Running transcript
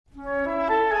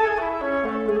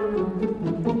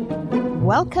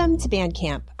Welcome to Band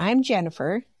Camp. I'm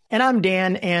Jennifer. And I'm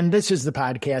Dan, and this is the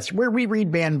podcast where we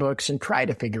read banned books and try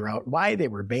to figure out why they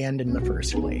were banned in the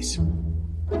first place.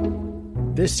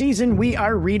 This season, we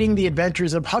are reading The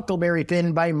Adventures of Huckleberry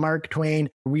Finn by Mark Twain.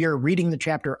 We are reading the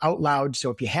chapter out loud, so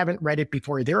if you haven't read it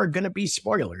before, there are going to be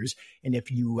spoilers. And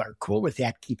if you are cool with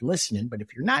that, keep listening. But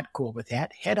if you're not cool with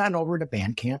that, head on over to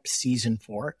Bandcamp Season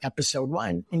 4, Episode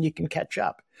 1, and you can catch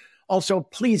up. Also,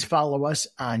 please follow us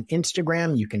on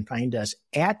Instagram. You can find us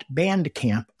at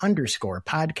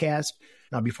bandcamp_podcast.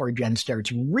 Now, before Jen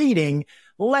starts reading,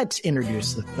 let's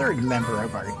introduce the third member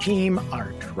of our team,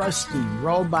 our trusty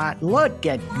robot. Look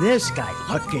at this guy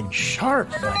looking sharp,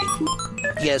 buddy.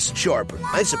 Yes, sharp.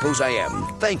 I suppose I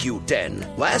am. Thank you, Dan.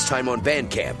 Last time on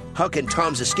Bandcamp, Huck and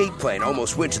Tom's escape plan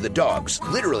almost went to the dogs,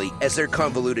 literally as their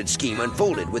convoluted scheme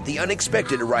unfolded with the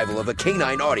unexpected arrival of a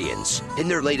canine audience. In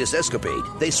their latest escapade,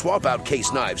 they swap out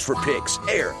case knives for picks.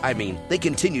 They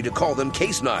continue to call them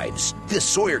case knives. This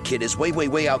Sawyer kid is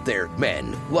way out there, man.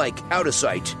 Like, out of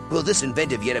sight. Will this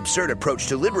inventive yet absurd approach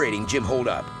to liberating Jim hold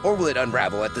up? Or will it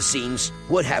unravel at the seams?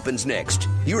 What happens next?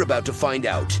 You're about to find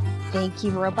out. Thank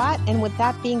you, Robot. And with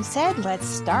that being said, let's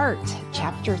start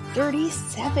Chapter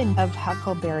 37 of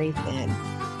Huckleberry Finn.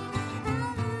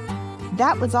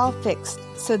 That was all fixed,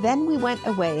 so then we went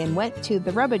away and went to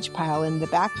the rubbish pile in the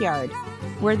backyard,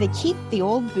 where they keep the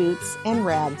old boots and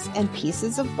rags and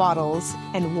pieces of bottles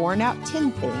and worn-out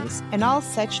tin things and all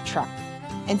such truck,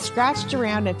 and scratched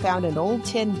around and found an old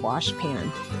tin washpan,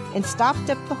 and stopped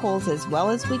up the holes as well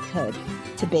as we could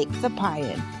to bake the pie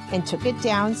in, and took it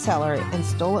down cellar and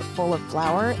stole it full of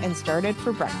flour and started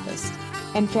for breakfast,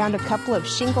 and found a couple of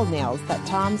shingle nails that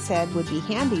Tom said would be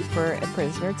handy for a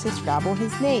prisoner to scrabble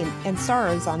his name and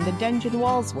sorrows on the dungeon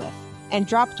walls with, and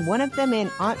dropped one of them in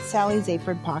Aunt Sally's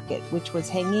apron pocket, which was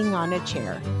hanging on a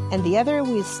chair, and the other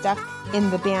we stuck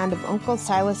in the band of Uncle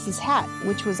Silas's hat,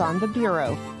 which was on the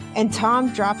bureau, and Tom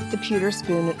dropped the pewter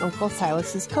spoon in Uncle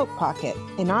Silas's coat pocket,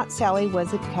 and Aunt Sally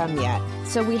wasn't come yet,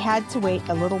 so we had to wait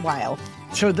a little while.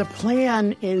 So the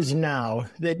plan is now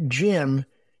that Jim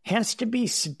has to be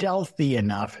stealthy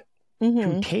enough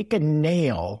to take a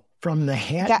nail from the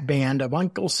hat band of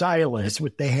Uncle Silas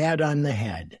with the hat on the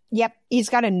head. Yep, he's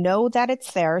got to know that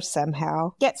it's there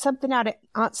somehow, get something out of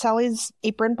Aunt Sally's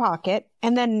apron pocket,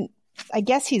 and then I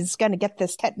guess he's going to get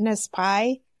this tetanus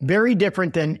pie. Very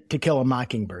different than To Kill a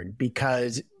Mockingbird,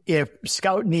 because if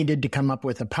Scout needed to come up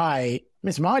with a pie,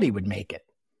 Miss Maudie would make it.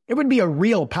 It would be a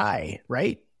real pie,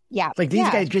 right? Yeah. Like these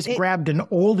guys just grabbed an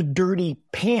old dirty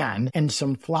pan and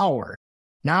some flour.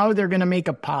 Now they're going to make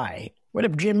a pie. What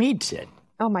if Jim eats it?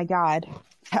 Oh my God.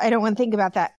 I don't want to think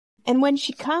about that. And when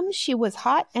she comes, she was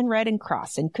hot and red and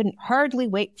cross and couldn't hardly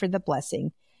wait for the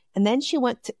blessing. And then she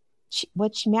went to,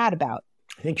 what's she mad about?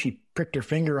 I think she pricked her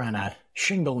finger on a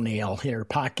shingle nail in her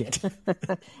pocket.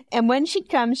 And when she'd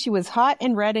come, she was hot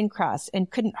and red and cross and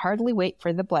couldn't hardly wait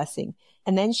for the blessing.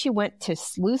 And then she went to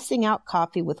sluicing out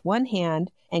coffee with one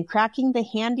hand and cracking the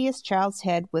handiest child's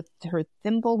head with her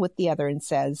thimble with the other and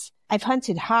says, I've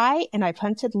hunted high and I've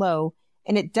hunted low,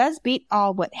 and it does beat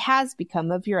all what has become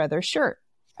of your other shirt.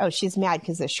 Oh, she's mad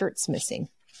because the shirt's missing.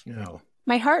 No.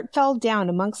 My heart fell down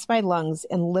amongst my lungs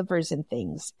and livers and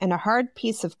things, and a hard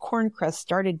piece of corn crust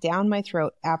started down my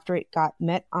throat after it got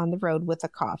met on the road with a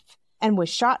cough, and was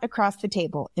shot across the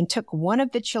table, and took one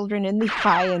of the children in the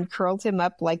eye and curled him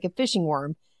up like a fishing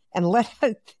worm, and let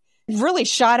it really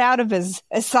shot out of his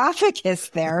esophagus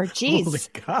there. Jeez. Holy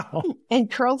cow. And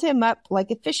curled him up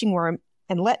like a fishing worm,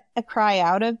 and let a cry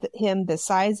out of him the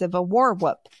size of a war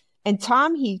whoop. And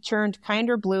Tom, he turned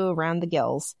kinder blue around the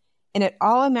gills. And it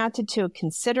all amounted to a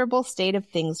considerable state of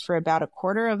things for about a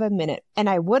quarter of a minute, and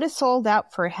I would have sold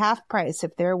out for half price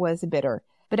if there was a bidder.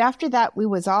 But after that, we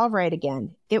was all right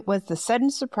again. It was the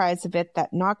sudden surprise of it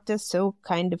that knocked us so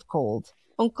kind of cold.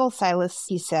 Uncle Silas,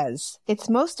 he says, it's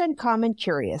most uncommon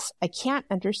curious. I can't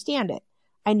understand it.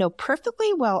 I know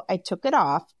perfectly well I took it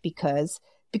off because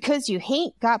you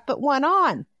hain't got but one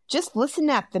on. Just listen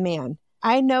at the man.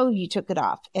 I know you took it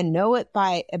off, and know it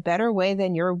by a better way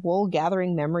than your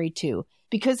wool-gathering memory, too,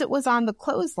 because it was on the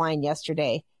clothesline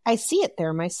yesterday. I see it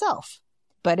there myself.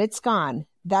 But it's gone.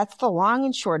 That's the long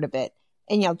and short of it,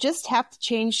 and you'll just have to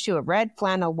change to a red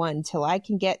flannel one till I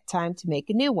can get time to make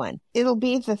a new one. It'll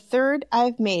be the third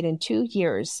I've made in 2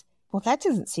 years. Well, that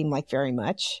doesn't seem like very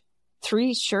much.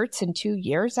 3 shirts in 2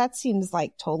 years? That seems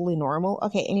like totally normal.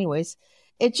 Okay, anyways,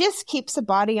 it just keeps a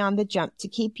body on the jump to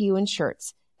keep you in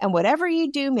shirts. And whatever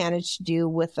you do manage to do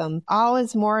with them, all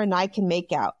is more than I can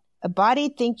make out. A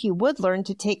body'd think you would learn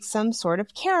to take some sort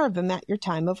of care of him at your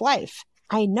time of life.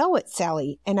 I know it,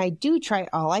 Sally, and I do try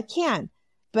all I can.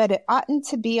 But it oughtn't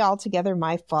to be altogether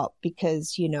my fault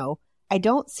because, I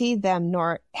don't see them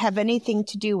nor have anything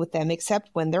to do with them except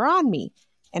when they're on me.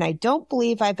 And I don't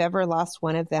believe I've ever lost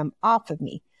one of them off of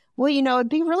me. Well, it'd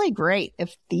be really great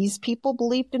if these people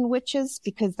believed in witches,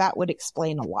 because that would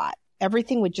explain a lot.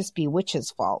 Everything would just be witches'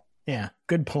 fault. Yeah,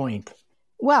 good point.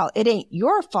 Well, it ain't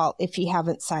your fault if you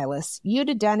haven't, Silas. You'd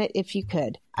have done it if you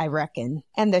could, I reckon.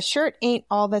 And the shirt ain't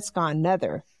all that's gone,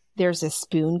 neither. There's a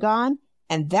spoon gone,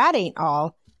 and that ain't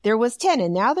all. There was 10,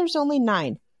 and now there's only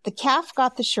 9. The calf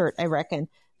got the shirt, I reckon,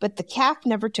 but the calf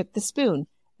never took the spoon.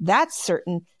 That's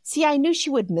certain. See, I knew she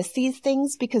would miss these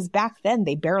things because back then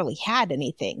they barely had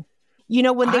anything.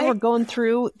 When they were going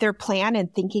through their plan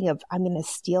and thinking of, I'm going to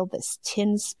steal this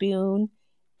tin spoon.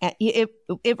 And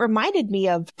it reminded me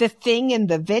of the thing in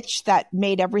the Vitch that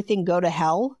made everything go to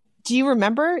hell. Do you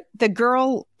remember? The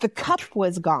cup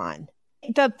was gone.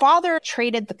 The father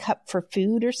traded the cup for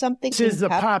food or something. This is the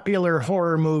popular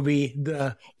horror movie,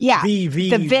 the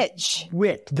Vitch.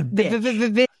 The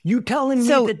Vitch. You telling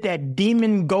me that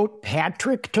demon goat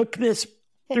Patrick took this?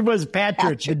 It was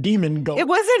Patrick, the demon goat. It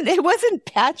wasn't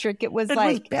Patrick. It was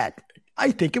Pat.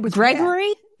 I think it was Gregory.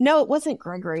 Pat. No, it wasn't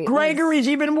Gregory. Gregory's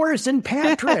even worse than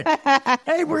Patrick.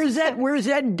 Hey, where's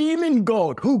that demon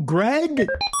goat? Who, Greg?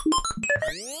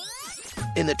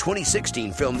 In the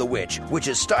 2016 film The Witch, which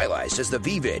is stylized as the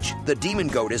V-Vitch, the demon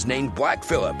goat is named Black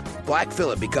Phillip. Black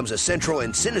Phillip becomes a central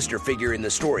and sinister figure in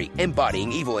the story,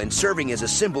 embodying evil and serving as a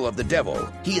symbol of the devil.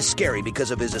 He is scary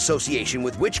because of his association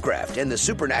with witchcraft and the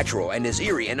supernatural, and his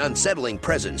eerie and unsettling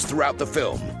presence throughout the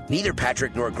film. Neither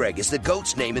Patrick nor Greg is the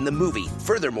goat's name in the movie.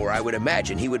 Furthermore, I would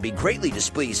imagine he would be greatly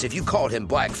displeased if you called him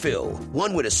Black Phil.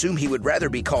 One would assume he would rather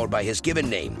be called by his given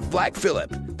name, Black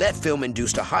Phillip. That film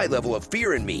induced a high level of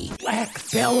fear in me. Black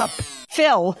Phillip.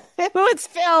 Phil. It's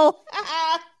Phil.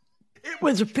 It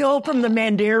was Phil from the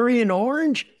Mandarin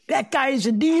Orange? That guy's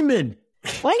a demon.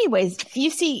 Well, anyways,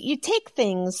 you see, you take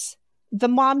things, the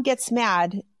mom gets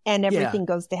mad, and everything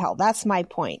goes to hell. That's my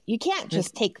point. You can't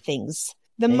just take things.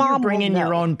 You're bringing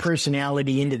your own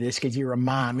personality into this because you're a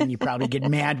mom, and you probably get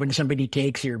mad when somebody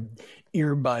takes your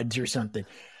earbuds or something.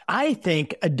 I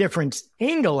think a different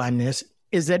angle on this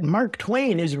is that Mark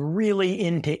Twain is really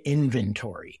into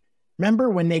inventory.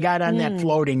 Remember when they got on that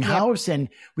floating house and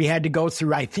we had to go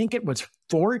through, I think it was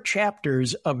 4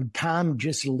 chapters of Tom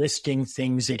just listing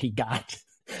things that he got.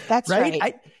 That's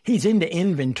right. He's into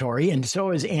inventory, and so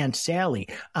is Aunt Sally.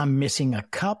 I'm missing a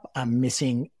cup. I'm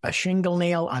missing a shingle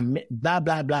nail. I'm blah,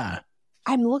 blah, blah.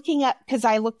 I'm looking up, because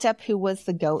I looked up who was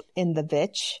the goat in the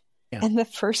Vitch. Yeah. And the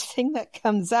first thing that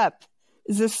comes up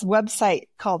is this website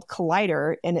called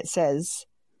Collider, and it says,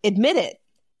 admit it.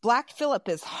 Black Phillip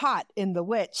is hot in The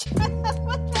Witch.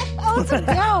 What the hell is a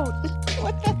goat?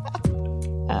 What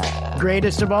the hell?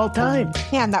 Greatest of all time.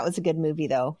 Man, that was a good movie,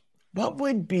 though. What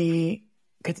would be...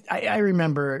 Because I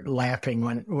remember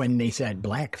laughing when they said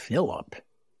Black Phillip.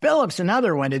 Phillip's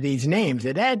another one of these names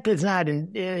that does not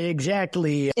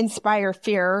exactly... inspire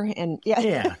fear and...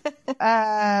 Yeah.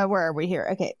 Where are we here?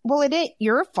 Okay. Well, it ain't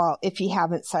your fault if you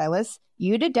haven't, Silas.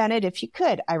 You'd have done it if you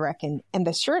could, I reckon. And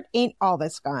the shirt ain't all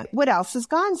that's gone. What else is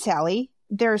gone, Sally?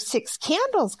 There's 6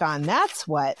 candles gone, that's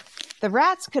what. The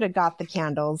rats could have got the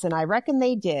candles, and I reckon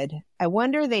they did. I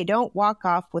wonder they don't walk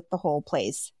off with the whole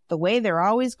place. The way they're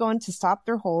always going to stop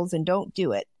their holes and don't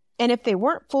do it. And if they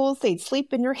weren't fools, they'd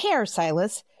sleep in your hair,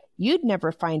 Silas. You'd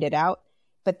never find it out.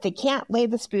 But they can't lay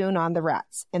the spoon on the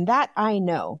rats, and that I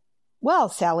know. Well,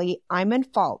 Sally, I'm in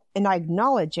fault, and I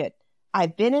acknowledge it.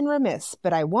 I've been in remiss,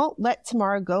 but I won't let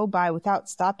tomorrow go by without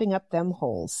stopping up them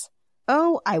holes.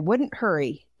 Oh, I wouldn't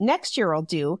hurry. Next year I'll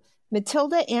do.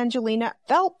 Matilda Angelina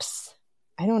Phelps.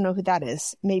 I don't know who that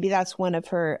is. Maybe that's one of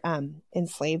her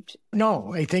enslaved.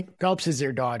 No, I think Phelps is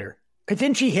their daughter. Because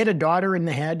didn't she hit a daughter in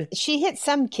the head? She hit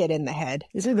some kid in the head.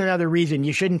 This is another reason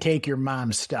you shouldn't take your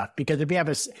mom's stuff. Because if you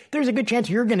have there's a good chance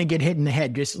you're going to get hit in the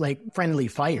head, just like friendly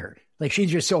fire. Like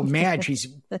she's just so mad. She's,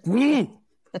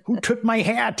 who took my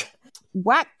hat?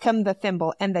 Whack come the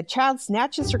thimble, and the child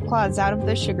snatches her claws out of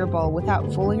the sugar bowl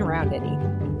without fooling around any.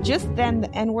 Just then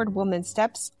the N-word woman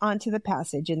steps onto the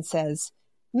passage and says,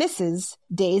 Mrs.,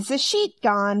 day's a sheet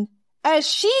gone. A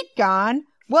sheet gone?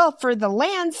 Well, for the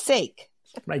land's sake.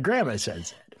 My grandma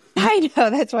says that. I know,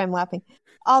 that's why I'm laughing.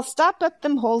 I'll stop up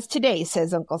them holes today,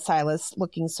 says Uncle Silas,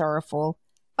 looking sorrowful.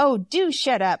 Oh, do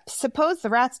shut up. Suppose the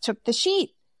rats took the sheet.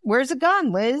 Where's it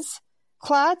gone, Liz?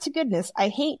 Claw to goodness, I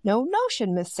hain't no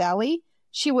notion, Miss Sally.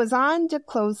 She was on de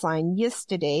clothesline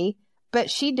yisterday, but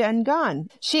she done gone.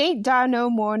 She ain't da no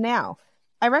more now.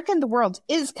 I reckon the world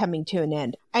is coming to an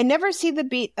end. I never see the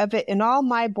beat of it in all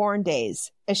my born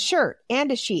days. A shirt,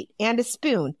 and a sheet, and a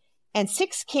spoon, and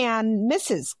 6 can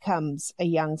misses, comes a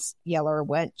young yeller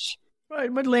wench.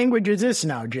 What language is this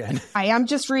now, Jen? I am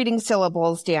just reading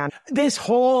syllables, Dan. This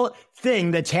whole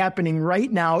thing that's happening right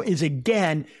now is,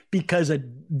 again, because of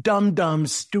dumb,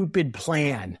 stupid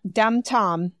plan. Dumb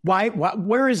Tom. Why?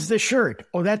 Where is the shirt?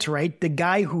 Oh, that's right. The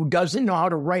guy who doesn't know how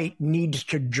to write needs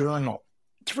to journal.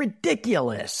 It's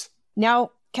ridiculous.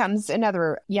 Now comes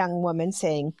another young woman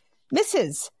saying,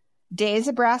 Mrs., Dey's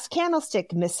a brass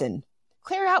candlestick missin'.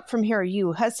 Clear out from here,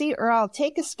 you hussy, or I'll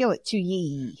take a skillet to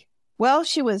ye. Well,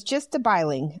 she was just a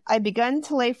biling. I begun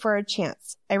to lay for a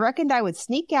chance. I reckoned I would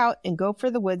sneak out and go for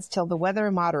the woods till the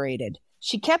weather moderated.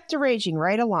 She kept a-raging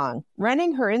right along,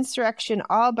 running her insurrection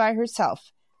all by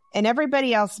herself, and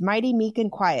everybody else mighty meek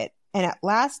and quiet. And at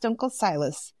last Uncle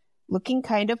Silas, looking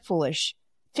kind of foolish,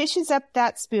 fishes up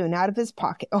that spoon out of his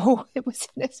pocket. Oh, it was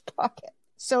in his pocket.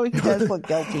 So he does look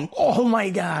guilty. Oh, my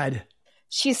God.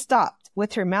 She stopped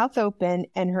with her mouth open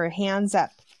and her hands up.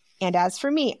 And as for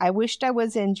me, I wished I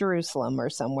was in Jerusalem or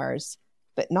somewheres,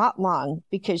 but not long,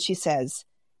 because she says,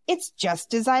 It's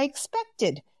just as I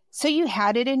expected. So you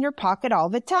had it in your pocket all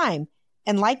the time.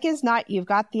 And like as not, you've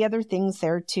got the other things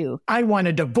there too. I want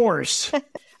a divorce.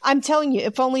 I'm telling you,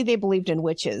 if only they believed in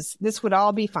witches, this would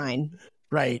all be fine.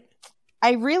 Right.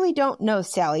 I really don't know,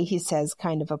 Sally, he says,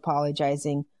 kind of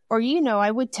apologizing. Or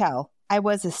I would tell. I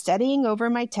was studying over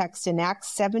my text in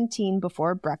Acts 17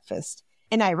 before breakfast.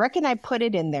 And I reckon I put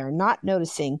it in there, not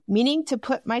noticing, meaning to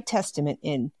put my testament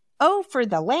in. Oh, for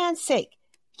the land's sake,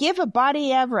 give a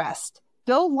body a rest.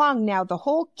 Go long now, the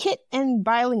whole kit and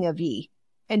biling of ye.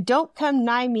 And don't come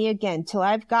nigh me again till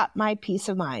I've got my peace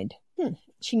of mind.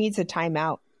 She needs a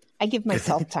timeout. I give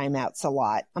myself timeouts a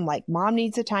lot. I'm like, Mom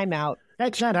needs a timeout.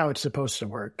 That's not how it's supposed to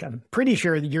work. I'm pretty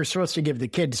sure that you're supposed to give the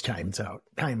kids times out.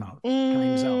 Times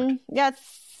out. Yes,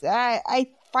 I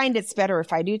find it's better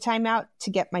if I do timeout to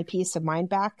get my peace of mind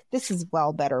back. This is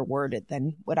well better worded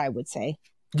than what I would say.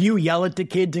 Do you yell at the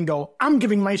kids and go, I'm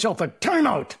giving myself a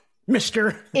timeout,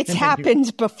 mister? It's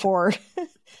happened before.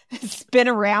 Spin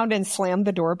around and slam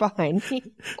the door behind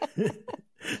me.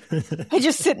 I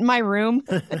just sit in my room.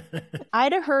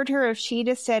 I'd have heard her if she'd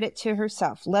have said it to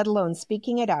herself, let alone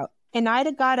speaking it out. And I'd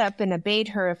have got up and obeyed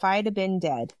her if I'd have been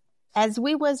dead. As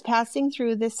we was passing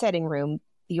through the setting room,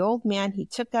 the old man, he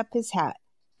took up his hat,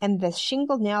 and the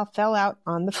shingle nail fell out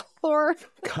on the floor.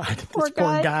 God, poor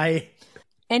guy.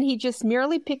 And he just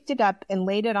merely picked it up and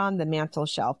laid it on the mantel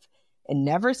shelf, and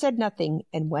never said nothing,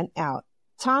 and went out.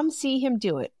 Tom see him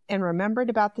do it, and remembered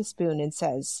about the spoon, and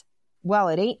says, Well,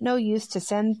 it ain't no use to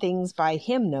send things by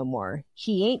him no more.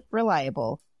 He ain't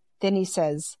reliable. Then he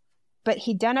says, But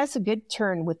he done us a good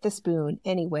turn with the spoon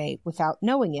anyway, without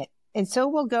knowing it, and so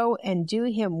we'll go and do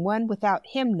him one without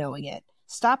him knowing it.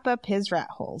 Stop up his rat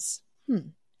holes.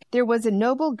 There was a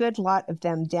noble good lot of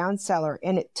them down cellar,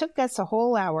 and it took us a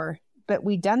whole hour, but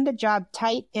we done the job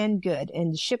tight and good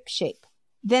and ship shape.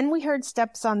 Then we heard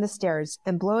steps on the stairs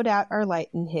and blowed out our light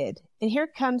and hid. And here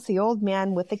comes the old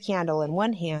man with a candle in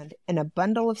one hand and a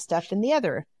bundle of stuff in the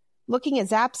other, looking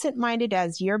as absent-minded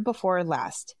as year before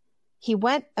last. He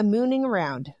went a-mooning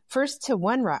around, first to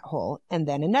one rat hole and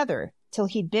then another, till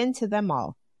he'd been to them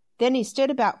all. Then he stood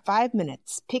about 5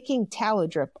 minutes, picking tallow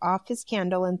drip off his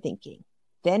candle and thinking.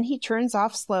 Then he turns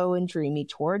off slow and dreamy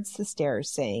towards the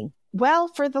stairs, saying, Well,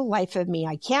 for the life of me,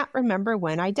 I can't remember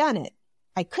when I done it.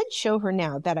 I could show her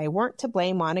now that I weren't to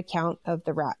blame on account of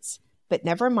the rats. But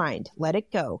never mind, let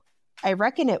it go. I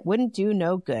reckon it wouldn't do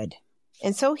no good.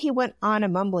 And so he went on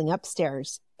a-mumbling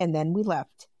upstairs, and then we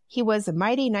left. He was a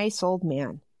mighty nice old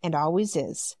man, and always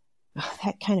is. Oh,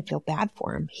 that kind of feel bad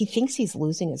for him. He thinks he's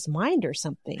losing his mind or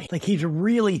something. Like he's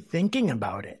really thinking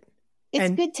about it.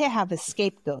 It's good to have a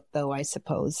scapegoat, though, I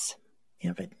suppose.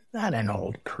 Yeah, but not an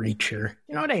old creature.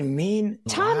 You know what I mean?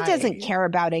 Tom doesn't care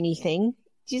about anything.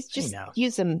 Just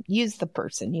use the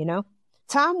person,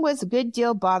 Tom was a good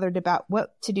deal bothered about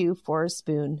what to do for a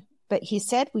spoon, but he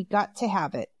said we got to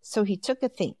have it, so he took a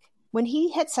think. When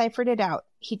he had ciphered it out,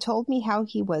 he told me how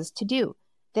he was to do.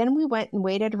 Then we went and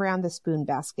waited around the spoon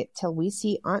basket till we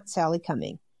see Aunt Sally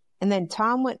coming. And then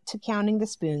Tom went to counting the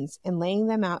spoons and laying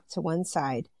them out to one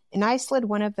side, and I slid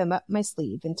one of them up my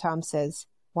sleeve, and Tom says,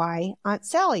 Why, Aunt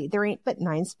Sally, there ain't but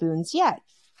 9 spoons yet.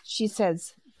 She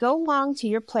says, Go along to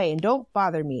your play and don't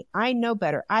bother me. I know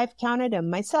better. I've counted 'em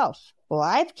myself. Well,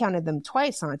 I've counted them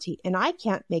twice, Auntie, and I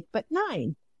can't make but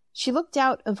 9. She looked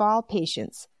out of all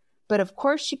patience, but of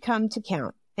course she come to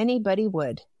count. Anybody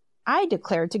would. I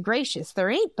declare to gracious,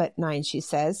 there ain't but 9, she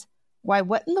says. Why,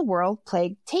 what in the world,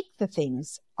 plague, take the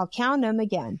things. I'll count 'em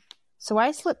again. So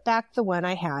I slipped back the one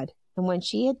I had, and when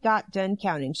she had got done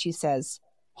counting, she says,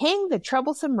 Hang the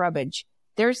troublesome rubbage.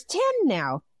 There's 10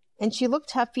 now. And she looked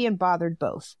huffy and bothered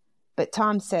both. But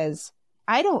Tom says,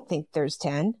 I don't think there's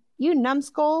 10. You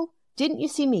numbskull, didn't you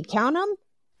see me count 'em?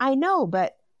 I know,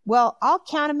 but, well, I'll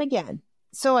count 'em again.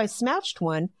 So I smouched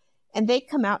one, and they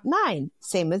come out 9,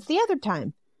 same as the other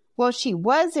time. Well, she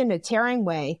was in a tearing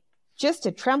way, just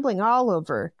a trembling all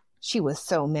over. She was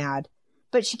so mad.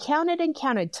 But she counted and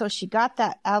counted till she got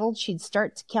that addled she'd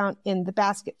start to count in the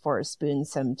basket for a spoon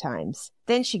sometimes.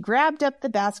 Then she grabbed up the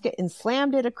basket and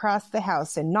slammed it across the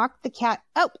house and knocked the cat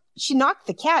out. She knocked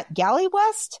the cat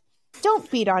gallywest?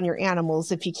 Don't beat on your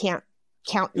animals if you can't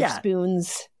count your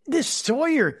spoons. This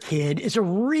Sawyer kid is a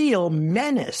real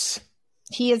menace.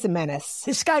 He is a menace.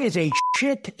 This guy is a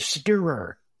shit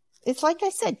stirrer. It's like I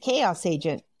said, chaos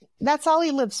agent. That's all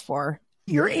he lives for.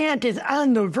 Your aunt is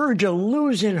on the verge of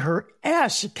losing her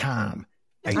ass, Tom.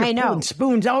 I know. Pulling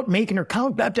spoons out, making her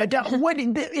count. Blah, blah, blah. What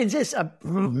is this?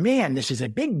 Man, this is a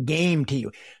big game to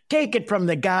you. Take it from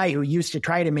the guy who used to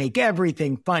try to make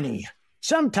everything funny.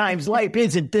 Sometimes life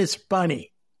isn't this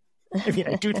funny. I mean,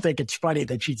 I do think it's funny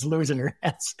that she's losing her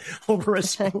ass over a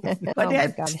spoon.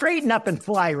 But straighten up and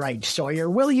fly right, Sawyer,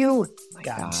 will you?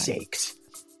 God's sakes.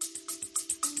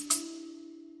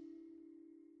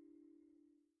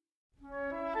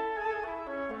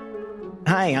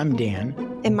 Hi, I'm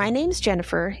Dan. And my name's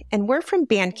Jennifer, and we're from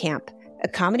Bandcamp, a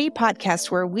comedy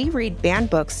podcast where we read banned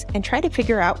books and try to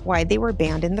figure out why they were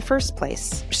banned in the first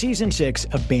place. Season 6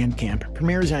 of Bandcamp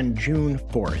premieres on June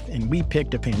 4th, and we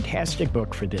picked a fantastic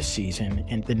book for this season,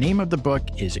 and the name of the book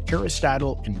is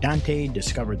Aristotle and Dante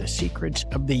Discover the Secrets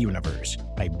of the Universe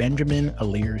by Benjamin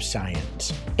Alir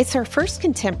Sayans. It's our first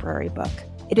contemporary book.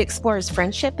 It explores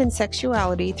friendship and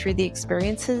sexuality through the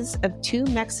experiences of 2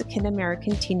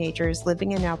 Mexican-American teenagers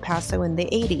living in El Paso in the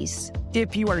 80s.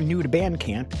 If you are new to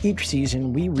Bandcamp, each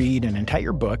season we read an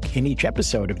entire book. In each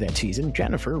episode of that season,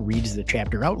 Jennifer reads the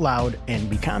chapter out loud, and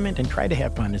we comment and try to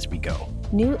have fun as we go.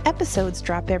 New episodes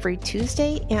drop every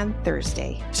Tuesday and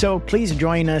Thursday. So please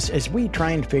join us as we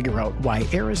try and figure out why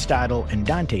Aristotle and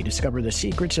Dante Discover the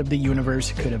Secrets of the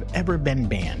Universe could have ever been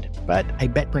banned. But I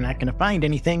bet we're not going to find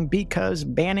anything because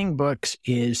banning books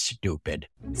is stupid.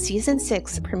 Season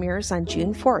 6 premieres on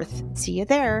June 4th. See you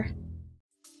there.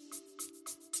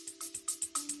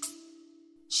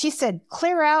 She said,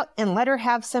 clear out and let her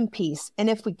have some peace. And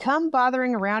if we come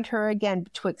bothering around her again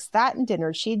betwixt that and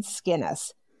dinner, she'd skin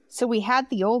us. So we had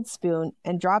the old spoon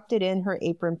and dropped it in her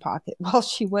apron pocket while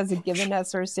she wasn't giving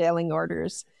us her sailing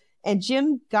orders. And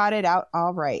Jim got it out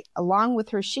all right, along with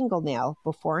her shingle nail,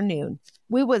 before noon.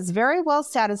 We was very well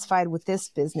satisfied with this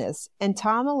business, and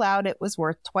Tom allowed it was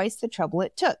worth twice the trouble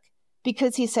it took,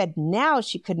 because he said now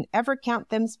she couldn't ever count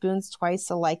them spoons twice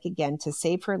alike again to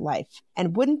save her life,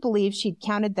 and wouldn't believe she'd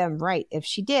counted them right if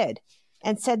she did,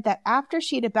 and said that after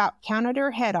she'd about counted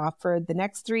her head off for the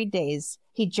next 3 days,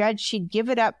 he judged she'd give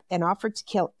it up and offered to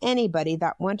kill anybody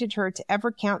that wanted her to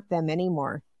ever count them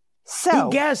anymore. So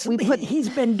he's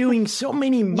been doing so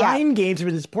many mind games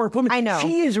with this poor woman. I know.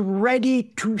 She is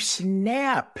ready to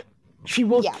snap. She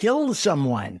will kill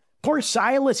someone. Poor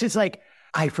Silas is like,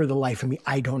 for the life of me,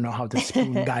 I don't know how the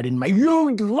spoon got in my...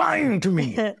 You're lying to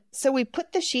me. So we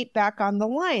put the sheet back on the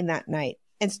line that night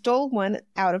and stole one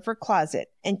out of her closet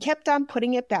and kept on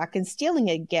putting it back and stealing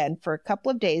it again for a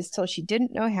couple of days till she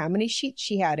didn't know how many sheets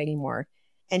she had anymore.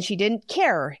 And she didn't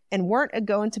care and weren't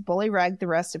a-going to bullyrag the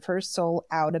rest of her soul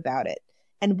out about it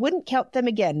and wouldn't count them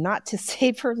again, not to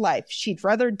save her life. She'd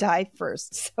rather die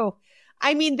first. So,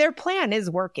 I mean, their plan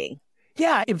is working.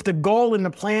 Yeah, if the goal in the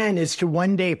plan is to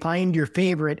one day find your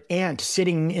favorite aunt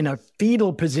sitting in a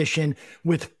fetal position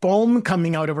with foam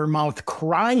coming out of her mouth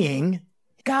crying,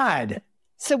 God.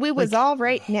 So we was all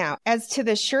right now. As to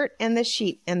the shirt and the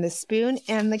sheet and the spoon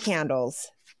and the candles,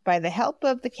 by the help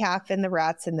of the calf and the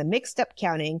rats and the mixed up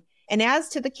counting, and as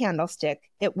to the candlestick,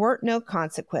 it weren't no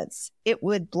consequence. It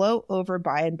would blow over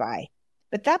by and by.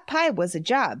 But that pie was a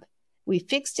job. We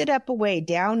fixed it up away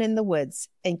down in the woods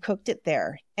and cooked it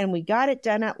there, and we got it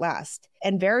done at last,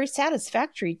 and very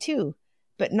satisfactory too,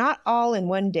 but not all in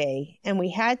one day, and we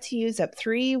had to use up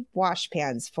 3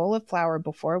 washpans full of flour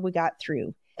before we got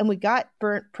through, and we got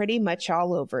burnt pretty much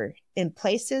all over, in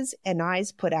places and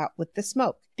eyes put out with the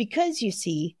smoke, because, you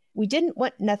see, we didn't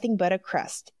want nothing but a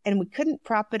crust, and we couldn't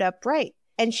prop it up right,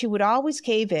 and she would always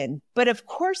cave in, but of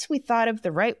course we thought of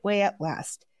the right way at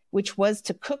last, which was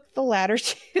to cook the ladder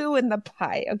too in the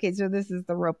pie. Okay, so this is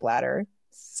the rope ladder.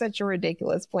 Such a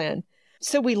ridiculous plan.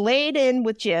 So we laid in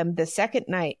with Jim the second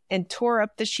night and tore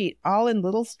up the sheet all in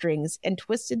little strings and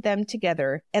twisted them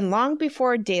together. And long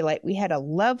before daylight, we had a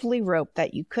lovely rope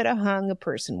that you could have hung a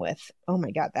person with. Oh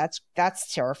my God, that's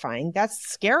terrifying. That's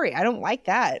scary. I don't like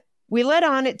that. We let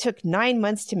on it took 9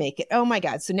 months to make it. Oh my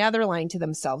God. So now they're lying to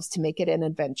themselves to make it an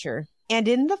adventure. And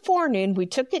in the forenoon, we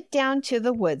took it down to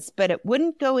the woods, but it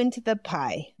wouldn't go into the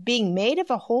pie. Being made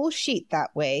of a whole sheet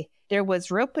that way, there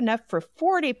was rope enough for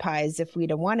 40 pies if we'd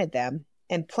have wanted them,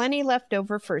 and plenty left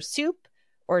over for soup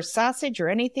or sausage or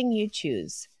anything you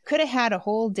choose. Could have had a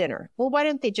whole dinner. Well, why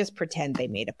don't they just pretend they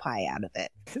made a pie out of it?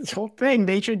 This whole thing,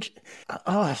 they should...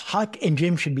 Huck and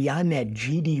Jim should be on that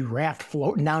GD raft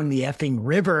floating down the effing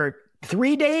river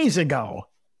 3 days ago.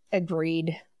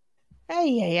 Agreed.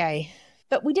 Ay.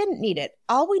 But we didn't need it.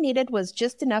 All we needed was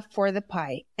just enough for the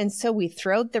pie, and so we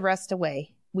throwed the rest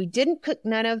away. We didn't cook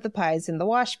none of the pies in the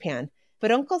wash pan,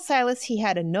 but Uncle Silas, he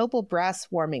had a noble brass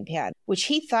warming pan, which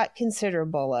he thought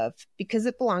considerable of, because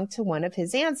it belonged to one of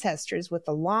his ancestors with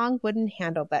a long wooden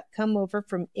handle that come over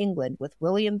from England with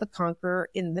William the Conqueror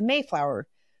in the Mayflower,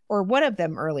 or one of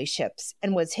them early ships,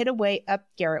 and was hid away up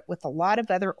garret with a lot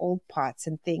of other old pots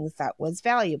and things that was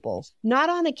valuable. Not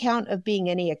on account of being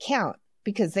any account,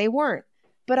 because they weren't,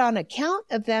 but on account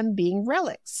of them being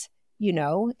relics, you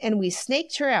know, and we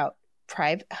snaked her out.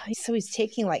 So he's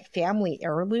taking like family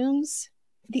heirlooms?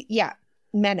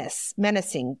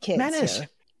 Menacing kids. Menace.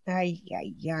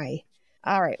 Ay.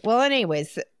 All right. Well,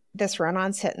 anyways, this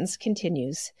run-on sentence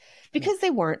continues. Because they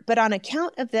weren't, but on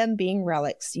account of them being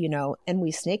relics, you know, and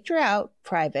we snaked her out,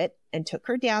 private, and took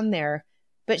her down there.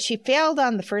 But she failed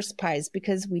on the first pies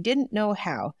because we didn't know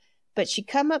how. But she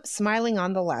come up smiling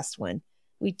on the last one.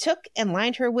 We took and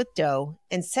lined her with dough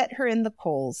and set her in the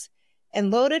coals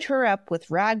and loaded her up with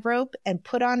rag rope and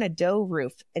put on a dough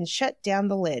roof and shut down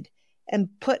the lid and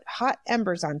put hot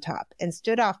embers on top and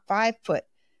stood off 5 foot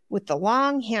with the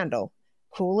long handle,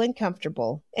 cool and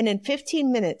comfortable. And in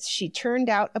 15 minutes, she turned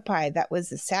out a pie that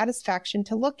was a satisfaction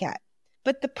to look at.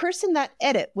 But the person that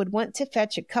ate it would want to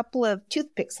fetch a couple of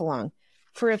toothpicks along,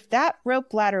 for if that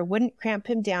rope ladder wouldn't cramp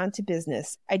him down to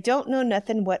business, I don't know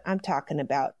nothing what I'm talking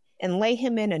about, and lay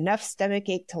him in enough stomach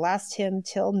ache to last him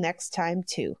till next time,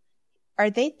 too. Are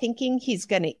they thinking he's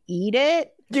going to eat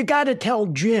it? You got to tell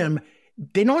Jim,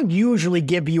 they don't usually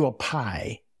give you a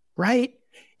pie, right?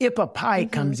 If a pie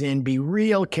comes in, be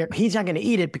real careful. He's not going to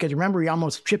eat it because remember, he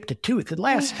almost chipped a tooth the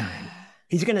last time.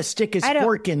 He's going to stick his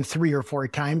fork in 3 or 4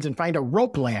 times and find a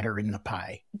rope ladder in the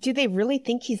pie. Do they really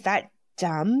think he's that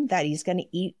dumb that he's going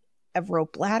to eat a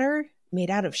rope ladder made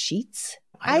out of sheets?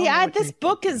 This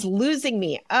book is losing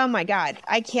me. Oh my God.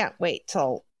 I can't wait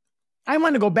till... I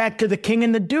want to go back to the King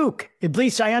and the Duke. At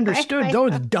least I understood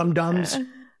those dum-dums.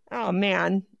 Oh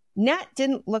man. Nat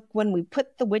didn't look when we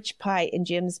put the witch pie in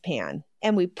Jim's pan.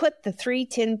 And we put the 3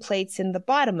 tin plates in the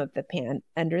bottom of the pan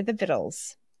under the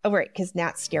victuals. Oh, right, because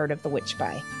Nat's scared of the witch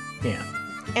pie. Yeah.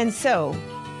 And so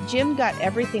Jim got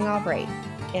everything all right.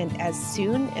 And as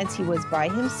soon as he was by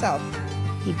himself,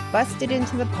 he busted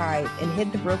into the pie and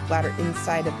hid the rope ladder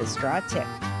inside of the straw tip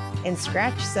and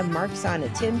scratched some marks on a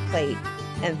tin plate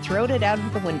and throwed it out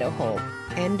of the window hole.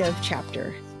 End of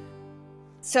chapter.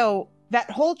 So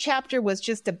that whole chapter was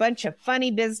just a bunch of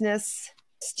funny business,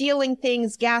 stealing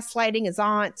things, gaslighting his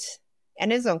aunt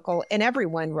and his uncle and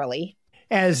everyone, really.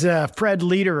 As Fred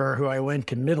Lederer, who I went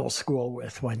to middle school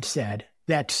with, once said,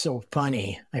 "That's so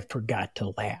funny, I forgot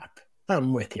to laugh."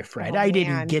 I'm with you, Fred. I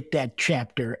didn't get that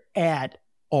chapter at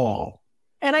all.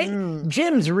 And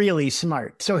Jim's really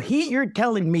smart. So you're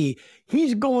telling me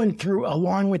he's going through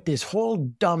along with this whole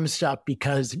dumb stuff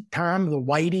because Tom the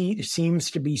Whitey seems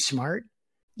to be smart?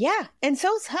 Yeah, and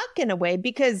so's Huck in a way,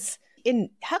 because in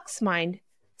Huck's mind,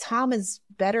 Tom is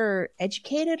better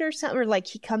educated or something, or like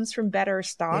he comes from better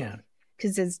stock. Yeah.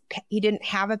 Because he didn't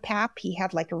have a pap. He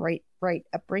had like a right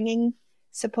upbringing,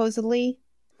 supposedly.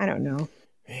 I don't know.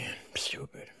 Man,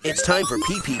 stupid. It's time for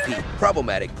PPP,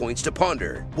 problematic points to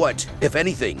ponder. What, if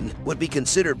anything, would be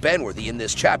considered banworthy in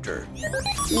this chapter?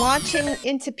 Launching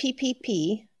into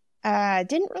PPP,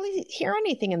 didn't really hear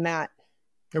anything in that.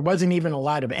 There wasn't even a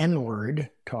lot of N-word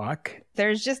talk.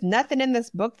 There's just nothing in this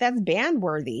book that's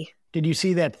banworthy. Did you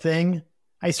see that thing?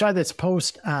 I saw this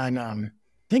post on, I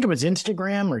think it was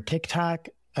Instagram or TikTok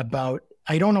about,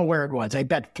 I don't know where it was, I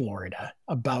bet Florida,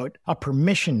 about a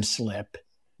permission slip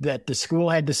that the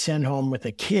school had to send home with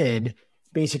a kid,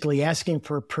 basically asking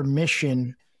for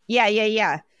permission.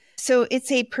 Yeah. So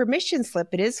it's a permission slip.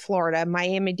 It is Florida,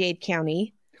 Miami-Dade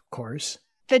County. Of course.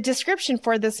 The description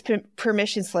for this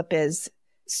permission slip is,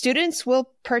 students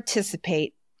will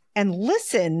participate and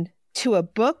listen to a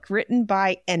book written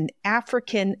by an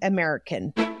African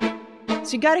American.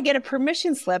 So you got to get a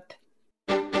permission slip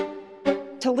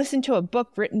to listen to a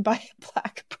book written by a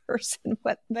black person.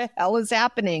 What the hell is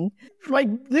happening? Like,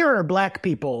 there are black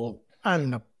people on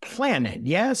the planet,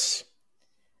 yes?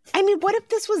 I mean, what if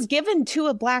this was given to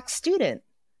a black student?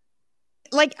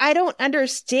 Like, I don't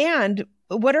understand.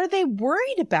 What are they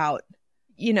worried about?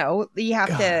 you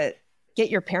have to get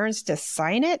your parents to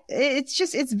sign it.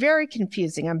 It's very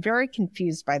confusing. I'm very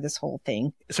confused by this whole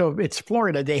thing. So it's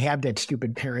Florida. They have that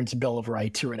stupid Parents' Bill of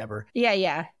Rights or whatever.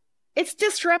 Yeah. It's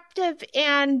disruptive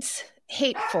and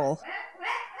hateful.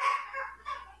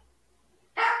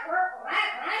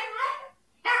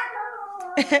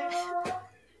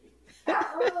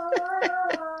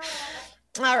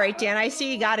 All right, Dan, I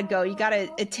see you got to go. You got to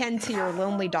attend to your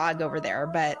lonely dog over there,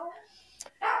 but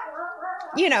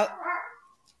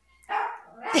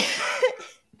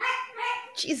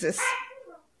Jesus.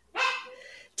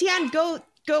 Dan, go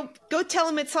tell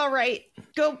him it's all right.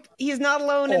 Go. He's not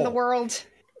alone in the world.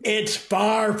 It's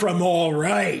far from all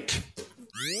right.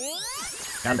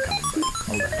 I'm coming, buddy.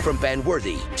 Hold on. From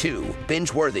Banworthy to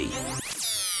Bingeworthy.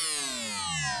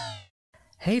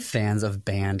 Hey fans of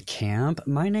Bandcamp,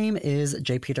 my name is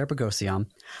JP Darpagosian.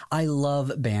 I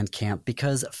love Bandcamp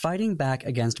because fighting back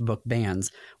against book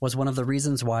bans was one of the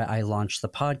reasons why I launched the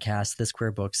podcast This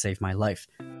Queer Book Saved My Life.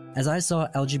 As I saw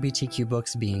LGBTQ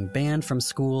books being banned from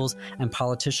schools and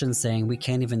politicians saying we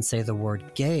can't even say the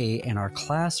word gay in our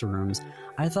classrooms,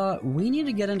 I thought we need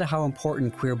to get into how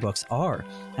important queer books are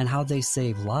and how they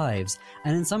save lives.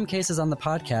 And in some cases on the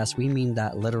podcast, we mean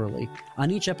that literally.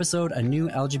 On each episode, a new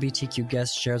LGBTQ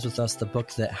guest shares with us the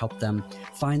book that helped them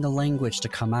find the language to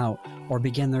come out or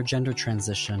begin their gender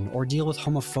transition or deal with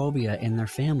homophobia in their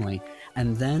family.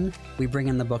 And then we bring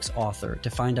in the book's author to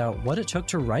find out what it took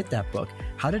to write that book.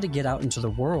 How did it get out into the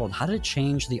world? How did it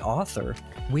change the author?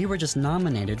 We were just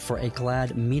nominated for a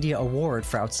GLAAD Media Award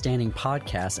for Outstanding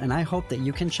Podcast, and I hope that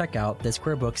you can check out This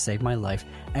Queer Book Saved My Life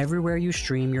everywhere you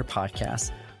stream your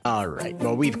podcasts. All right.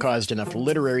 Well, we've caused enough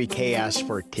literary chaos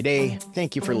for today.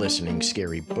 Thank you for listening,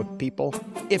 scary book people.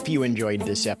 If you enjoyed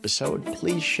this episode,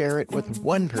 please share it with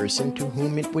one person to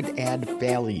whom it would add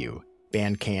value.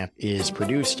 Bandcamp is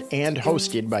produced and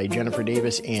hosted by Jennifer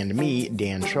Davis and me,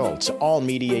 Dan Schultz. All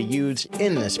media used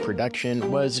in this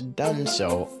production was done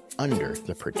so under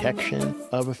the protection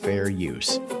of fair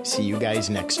use. See you guys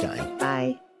next time.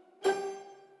 Bye.